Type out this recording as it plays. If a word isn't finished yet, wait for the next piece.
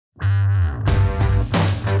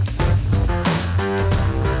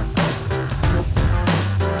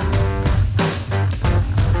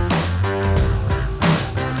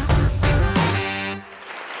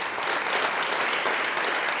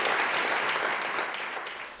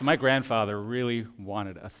So my grandfather really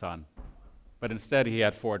wanted a son, but instead he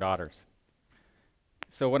had 4 daughters.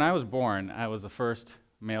 So when I was born, I was the first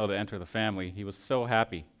male to enter the family. He was so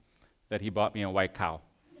happy that he bought me a white cow.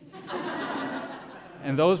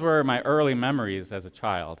 And those were my early memories as a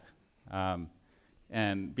child.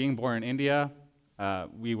 And being born in India,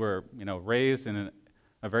 we were raised in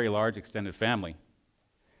a very large extended family.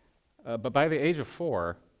 But by the age of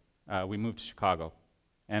 4, we moved to Chicago.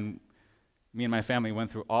 And me and my family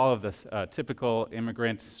went through all of the typical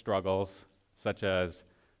immigrant struggles, such as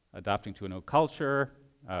adapting to a new culture,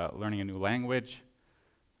 learning a new language,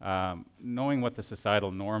 knowing what the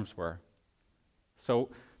societal norms were. So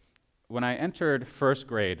when I entered first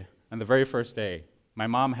grade, on the very first day, my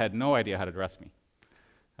mom had no idea how to dress me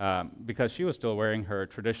because she was still wearing her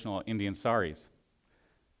traditional Indian saris.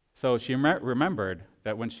 So she remembered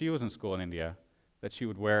that when she was in school in India, that she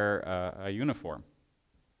would wear a uniform.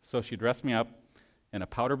 So she dressed me up in a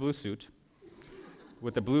powder blue suit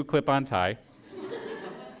with a blue clip-on tie.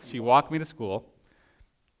 She walked me to school,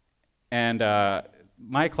 and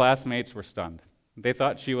my classmates were stunned. They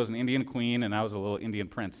thought she was an Indian queen and I was a little Indian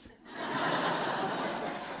prince.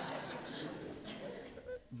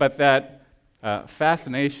 But that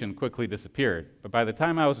fascination quickly disappeared. But by the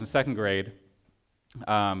time I was in second grade,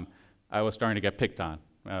 I was starting to get picked on,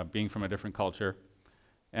 being from a different culture.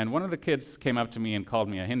 And one of the kids came up to me and called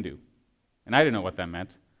me a Hindu. And I didn't know what that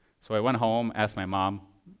meant. So I went home, asked my mom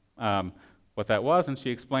what that was, and she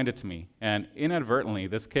explained it to me. And inadvertently,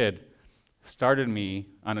 this kid started me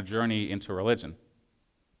on a journey into religion.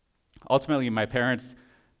 Ultimately, my parents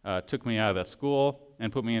took me out of that school and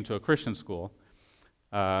put me into a Christian school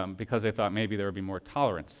because they thought maybe there would be more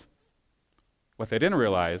tolerance. What they didn't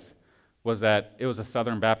realize was that it was a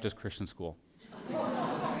Southern Baptist Christian school.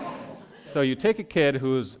 So you take a kid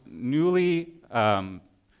who's newly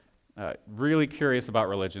really curious about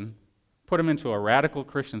religion, put him into a radical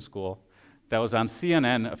Christian school that was on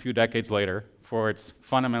CNN a few decades later for its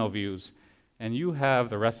fundamental views, and you have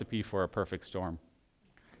the recipe for a perfect storm.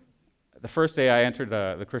 The first day I entered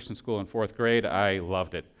the Christian school in 4th grade, I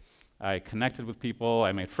loved it. I connected with people,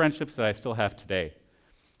 I made friendships that I still have today.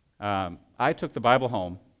 I took the Bible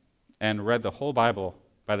home and read the whole Bible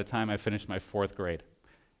by the time I finished my 4th grade.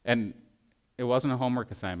 And it wasn't a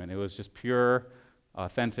homework assignment, it was just pure,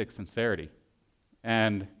 authentic sincerity.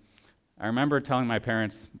 And I remember telling my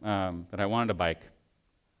parents that I wanted a bike.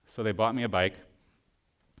 So they bought me a bike,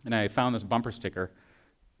 and I found this bumper sticker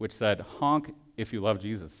which said, "Honk if you love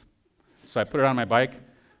Jesus." So I put it on my bike,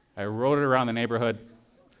 I rode it around the neighborhood,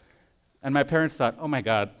 and my parents thought, "Oh my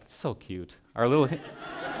God, so cute. Our little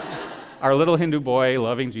Hindu boy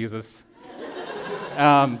loving Jesus."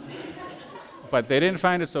 But they didn't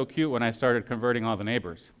find it so cute when I started converting all the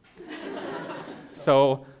neighbors.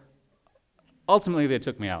 So ultimately they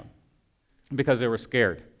took me out because they were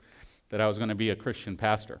scared that I was going to be a Christian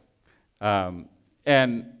pastor.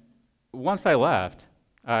 And once I left,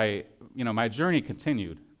 my journey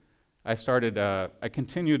continued. I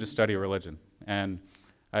continued to study religion, and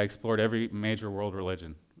I explored every major world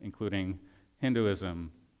religion, including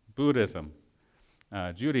Hinduism, Buddhism,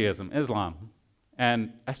 Judaism, Islam,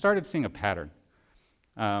 and I started seeing a pattern.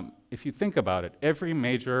 If you think about it, every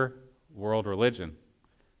major world religion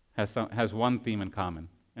has one theme in common,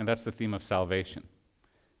 and that's the theme of salvation.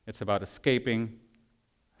 It's about escaping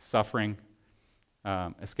suffering,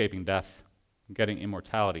 escaping death, getting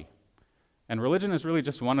immortality. And religion is really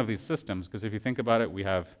just one of these systems, because if you think about it, we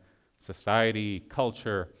have society,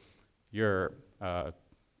 culture, your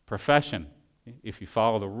profession. If you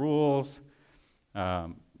follow the rules,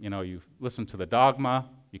 you listen to the dogma,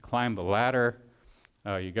 you climb the ladder,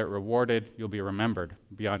 you get rewarded, you'll be remembered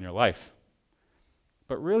beyond your life.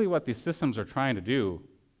 But really what these systems are trying to do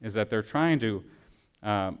is that they're trying to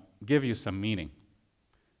give you some meaning.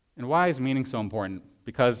 And why is meaning so important?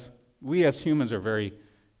 Because we as humans are very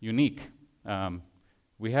unique.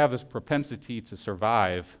 We have this propensity to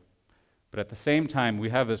survive, but at the same time, we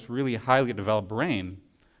have this really highly developed brain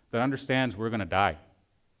that understands we're going to die,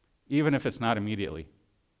 even if it's not immediately.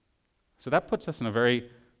 So that puts us in a very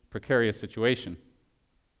precarious situation.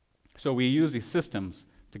 So we use these systems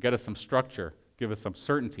to get us some structure, give us some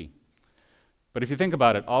certainty. But if you think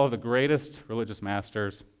about it, all of the greatest religious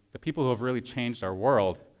masters, the people who have really changed our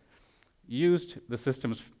world, used the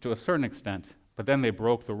systems to a certain extent, but then they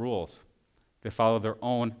broke the rules. They followed their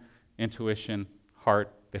own intuition,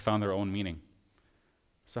 heart, they found their own meaning.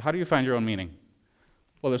 So how do you find your own meaning?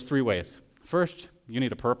 Well, there's 3 ways. First, you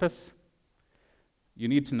need a purpose. You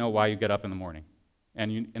need to know why you get up in the morning.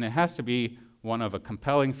 And it has to be one of a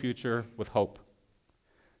compelling future with hope.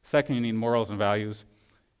 Second, you need morals and values.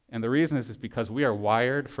 And the reason is because we are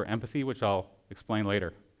wired for empathy, which I'll explain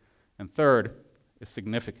later. And third is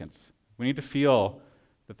significance. We need to feel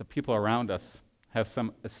that the people around us have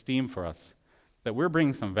some esteem for us, that we're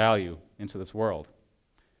bringing some value into this world.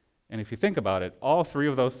 And if you think about it, all three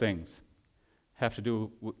of those things have to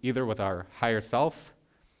do either with our higher self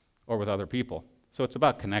or with other people. So it's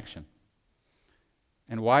about connection.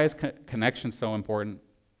 And why is connection so important?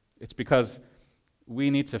 It's because we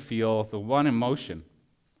need to feel the one emotion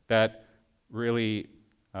that really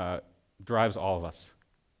drives all of us,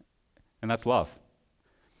 and that's love.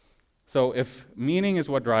 So if meaning is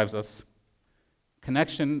what drives us,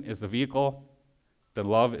 connection is the vehicle, then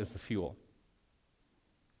love is the fuel.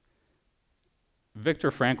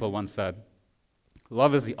 Viktor Frankl once said,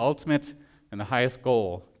 "Love is the ultimate and the highest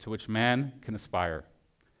goal to which man can aspire.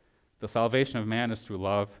 The salvation of man is through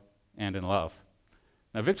love and in love."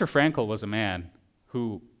 Now, Viktor Frankl was a man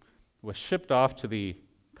who was shipped off to the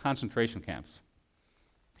concentration camps.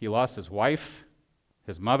 He lost his wife,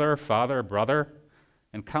 his mother, father, brother,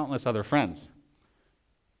 and countless other friends.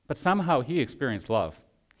 But somehow he experienced love.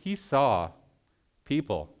 He saw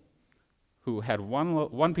people who had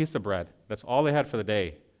one piece of bread, that's all they had for the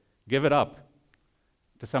day, give it up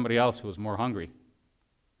to somebody else who was more hungry.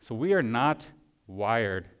 So we are not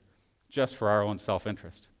wired just for our own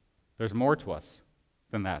self-interest. There's more to us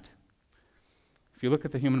than that. If you look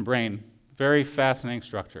at the human brain, very fascinating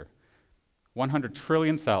structure. 100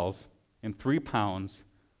 trillion cells in 3 pounds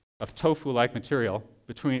of tofu-like material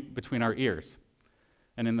between our ears.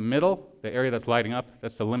 And in the middle, the area that's lighting up,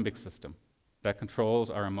 that's the limbic system that controls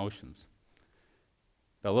our emotions.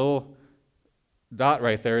 The little dot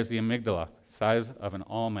right there is the amygdala, size of an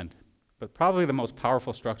almond, but probably the most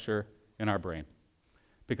powerful structure in our brain,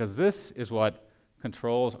 because this is what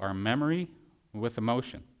controls our memory with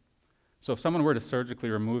emotion. So if someone were to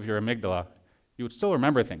surgically remove your amygdala, you would still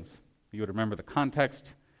remember things. You would remember the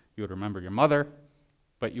context, you would remember your mother,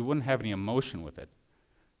 but you wouldn't have any emotion with it.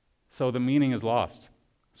 So the meaning is lost.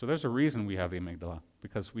 So there's a reason we have the amygdala,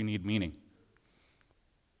 because we need meaning.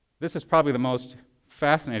 This is probably the most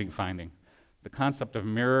fascinating finding, the concept of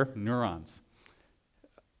mirror neurons.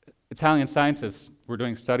 Italian scientists were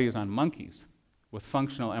doing studies on monkeys with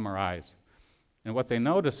functional MRIs. And what they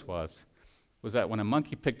noticed was that when a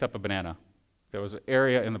monkey picked up a banana, there was an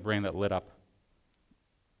area in the brain that lit up.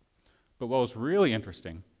 But what was really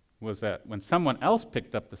interesting was that when someone else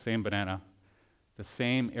picked up the same banana, the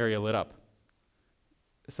same area lit up.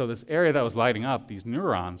 So this area that was lighting up, these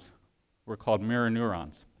neurons, were called mirror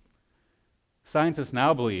neurons. Scientists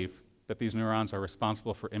now believe that these neurons are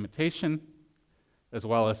responsible for imitation as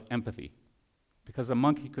well as empathy, because a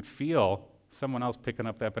monkey could feel someone else picking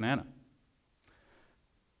up that banana.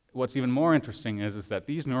 What's even more interesting is that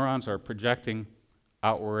these neurons are projecting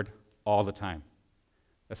outward all the time,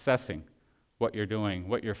 assessing what you're doing,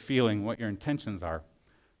 what you're feeling, what your intentions are.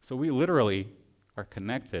 So we literally are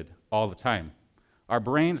connected all the time. Our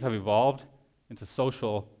brains have evolved into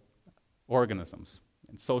social organisms,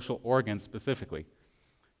 and social organs specifically.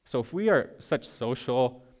 So if we are such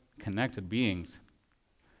social, connected beings,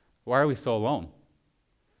 why are we so alone?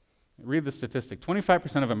 Read the statistic.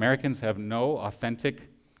 25% of Americans have no authentic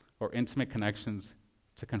or intimate connections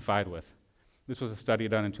to confide with. This was a study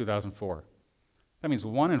done in 2004. That means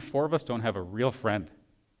 1 in 4 of us don't have a real friend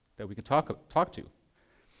that we can talk to.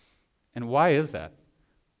 And why is that?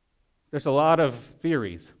 There's a lot of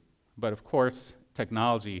theories, but of course,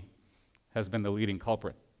 technology has been the leading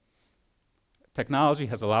culprit. Technology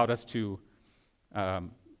has allowed us to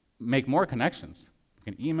make more connections.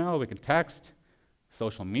 We can email, we can text,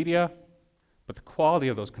 social media, but the quality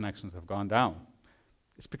of those connections have gone down.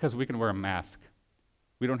 It's because we can wear a mask.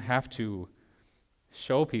 We don't have to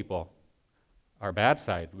show people our bad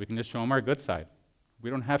side. We can just show them our good side. We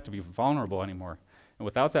don't have to be vulnerable anymore. And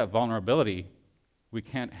without that vulnerability, we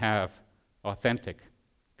can't have authentic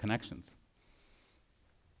connections.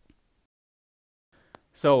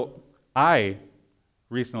 So I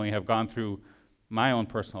recently have gone through my own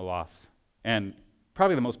personal loss, and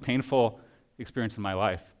probably the most painful experience in my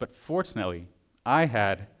life. But fortunately, I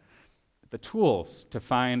had the tools to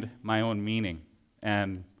find my own meaning.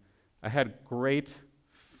 And I had great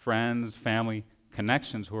friends, family,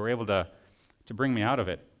 connections who were able to bring me out of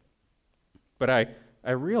it. But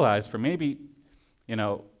I realized for maybe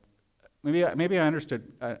I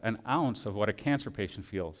understood an ounce of what a cancer patient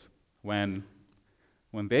feels when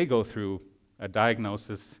they go through a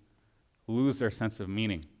diagnosis, lose their sense of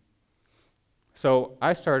meaning. So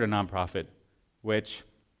I started a nonprofit which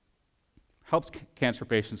helps cancer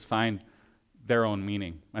patients find their own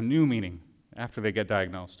meaning, a new meaning, after they get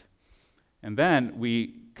diagnosed. And then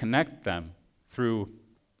we connect them through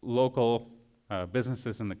local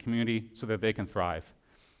businesses in the community so that they can thrive.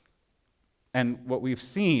 And what we've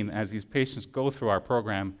seen as these patients go through our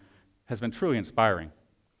program has been truly inspiring.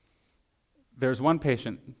 There's one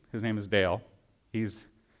patient, his name is Dale. He's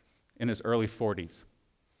in his early 40s.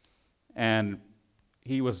 And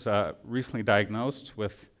he was recently diagnosed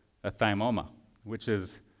with a thymoma, which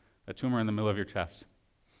is a tumor in the middle of your chest.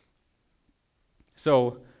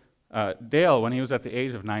 So Dale, when he was at the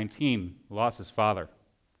age of 19, lost his father.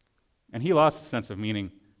 And he lost a sense of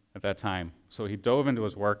meaning at that time. So he dove into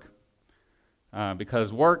his work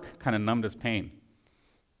because work kind of numbed his pain.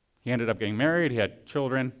 He ended up getting married, he had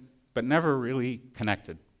children, but never really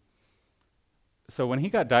connected. So when he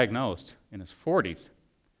got diagnosed in his 40s,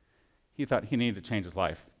 he thought he needed to change his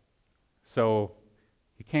life. So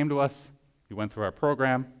he came to us, he went through our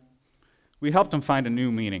program. We helped him find a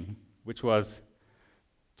new meaning, which was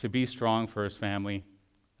to be strong for his family,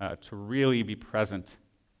 to really be present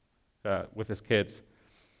with his kids.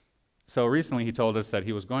 So recently he told us that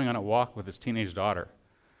he was going on a walk with his teenage daughter.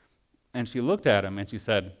 And she looked at him and she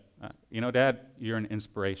said, you know, Dad, you're an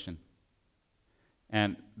inspiration.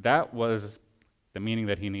 And that was the meaning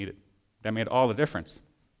that he needed. That made all the difference.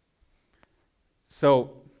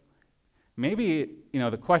 So maybe,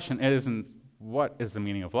 the question isn't what is the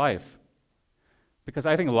meaning of life? Because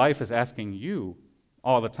I think life is asking you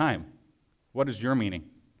all the time, what is your meaning?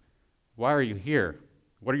 Why are you here?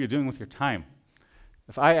 What are you doing with your time?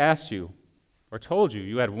 If I asked you or told you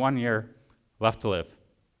you had 1 year left to live,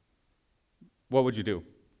 what would you do?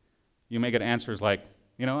 You may get answers like,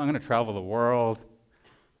 I'm going to travel the world.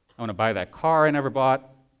 I want to buy that car I never bought.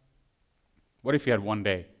 What if you had 1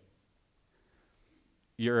 day?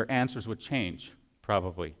 Your answers would change,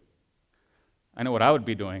 probably. I know what I would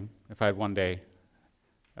be doing if I had 1 day.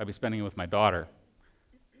 I'd be spending it with my daughter,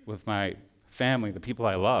 with my family, the people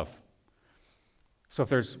I love. So if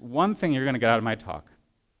there's one thing you're going to get out of my talk,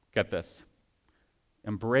 get this.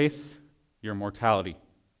 Embrace your mortality.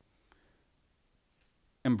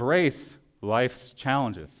 Embrace life's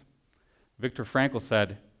challenges. Viktor Frankl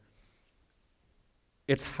said,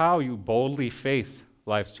 it's how you boldly face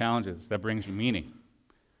life's challenges that brings you meaning.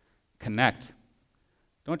 Connect.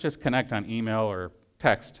 Don't just connect on email or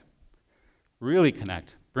text. Really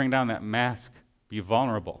connect. Bring down that mask. Be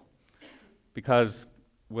vulnerable. Because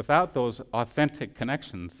without those authentic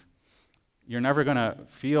connections, you're never going to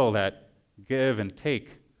feel that give and take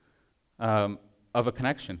of a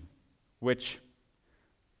connection, which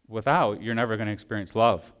without, you're never going to experience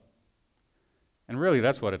love. And really,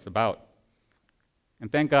 that's what it's about.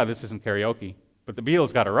 And thank God this isn't karaoke, but the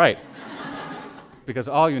Beatles got it right. Because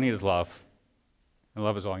all you need is love, and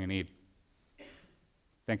love is all you need.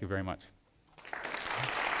 Thank you very much.